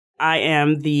I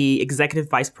am the Executive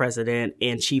Vice President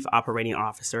and Chief Operating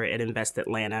Officer at Invest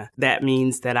Atlanta. That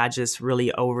means that I just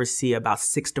really oversee about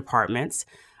 6 departments.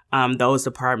 Those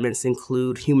departments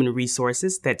include human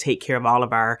resources that take care of all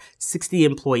of our 60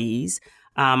 employees.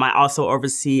 I also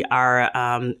oversee our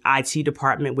IT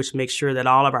department, which makes sure that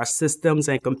all of our systems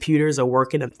and computers are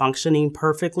working and functioning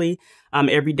perfectly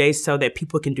every day so that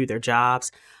people can do their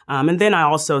jobs. And then I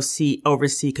also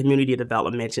oversee community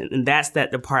development, and that's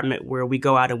that department where we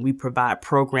go out and we provide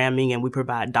programming and we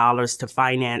provide dollars to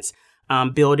finance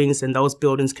buildings, and those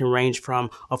buildings can range from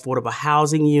affordable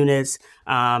housing units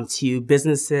to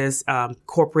businesses,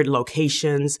 corporate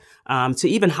locations, to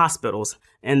even hospitals.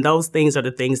 And those things are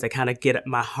the things that kind of get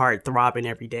my heart throbbing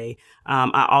every day.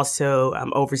 I also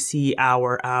oversee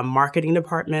our marketing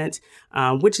department,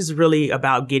 which is really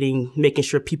about making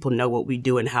sure people know what we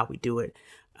do and how we do it.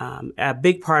 A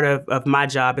big part of my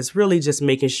job is really just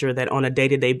making sure that on a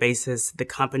day-to-day basis, the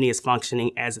company is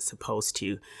functioning as it's supposed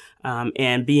to,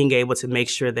 and being able to make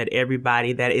sure that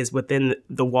everybody that is within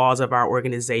the walls of our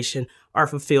organization are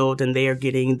fulfilled and they are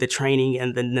getting the training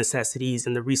and the necessities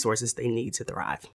and the resources they need to thrive.